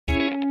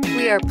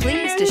We are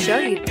pleased to show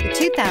you the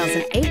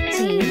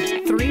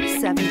 2018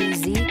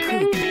 370Z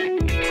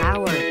Coupe.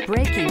 Power,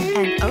 braking,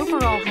 and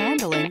overall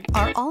handling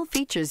are all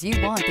features you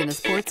want in a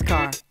sports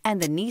car,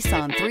 and the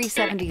Nissan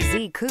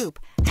 370Z Coupe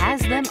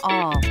has them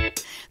all.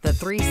 The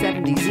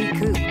 370Z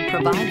Coupe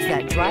provides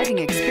that driving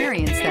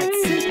experience that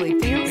simply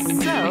feels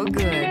so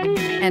good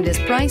and is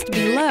priced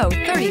below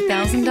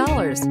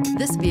 $30,000.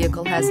 This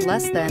vehicle has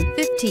less than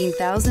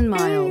 15,000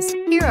 miles.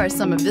 Here are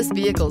some of this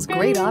vehicle's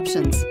great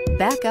options: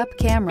 backup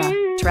camera,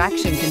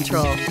 traction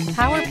control,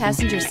 power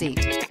passenger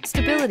seat,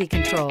 stability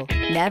control,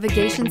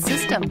 navigation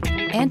system,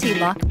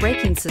 anti-lock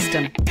braking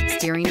system,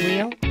 steering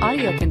wheel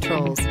audio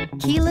controls,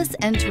 keyless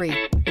entry,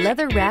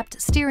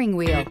 leather-wrapped steering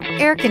wheel,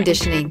 air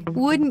conditioning.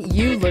 Wouldn't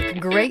you look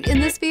great in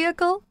this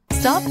vehicle?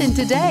 Stop in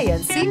today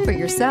and see for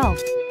yourself.